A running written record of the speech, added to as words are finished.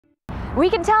We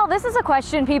can tell this is a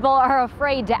question people are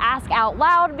afraid to ask out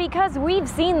loud because we've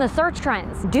seen the search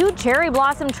trends. Do cherry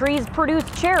blossom trees produce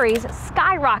cherries?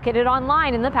 Skyrocketed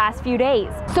online in the past few days.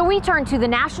 So we turned to the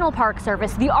National Park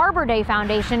Service, the Arbor Day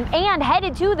Foundation, and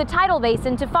headed to the tidal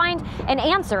basin to find an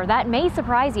answer that may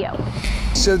surprise you.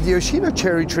 So the Yoshino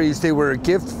cherry trees, they were a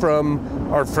gift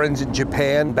from our friends in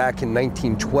Japan back in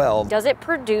 1912. Does it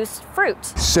produce fruit?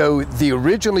 So the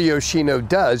original Yoshino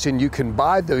does, and you can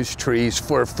buy those trees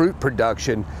for fruit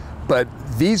production, but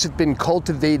these have been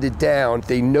cultivated down.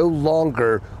 They no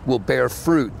longer will bear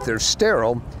fruit. They're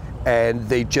sterile, and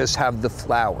they just have the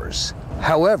flowers.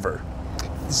 However,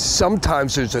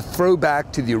 sometimes there's a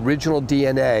throwback to the original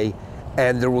DNA,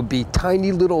 and there will be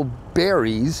tiny little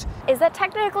berries. Is that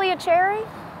technically a cherry?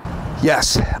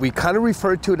 Yes, we kind of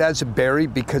refer to it as a berry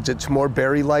because it's more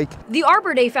berry-like. The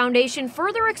Arbor Day Foundation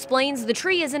further explains the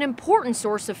tree is an important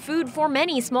source of food for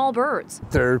many small birds.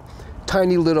 They're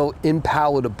tiny little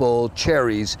impalatable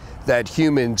cherries that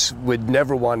humans would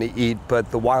never want to eat, but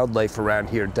the wildlife around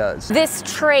here does. This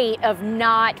trait of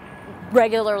not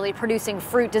regularly producing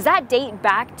fruit, does that date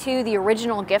back to the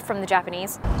original gift from the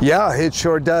Japanese? Yeah, it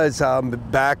sure does.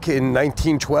 Back in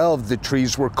 1912, the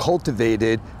trees were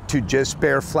cultivated to just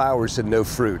bear flowers and no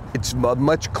fruit. It's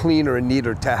much cleaner and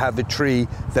neater to have a tree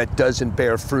that doesn't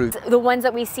bear fruit. The ones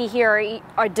that we see here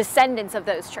are descendants of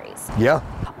those trees. Yeah.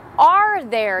 Are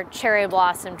there cherry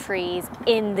blossom trees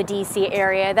in the DC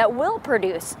area that will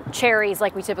produce cherries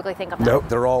like we typically think of them? Nope,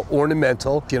 they're all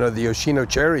ornamental. You know, the Yoshino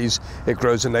cherries, it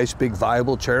grows a nice big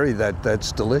viable cherry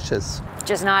that's delicious.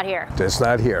 Just not here. Just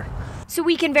not here. So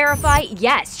we can verify,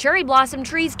 yes, cherry blossom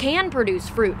trees can produce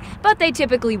fruit, but they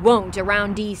typically won't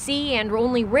around DC and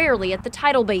only rarely at the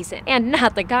tidal basin, and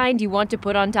not the kind you want to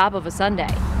put on top of a sundae.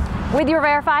 With your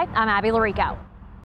Verify, I'm Abby Larico.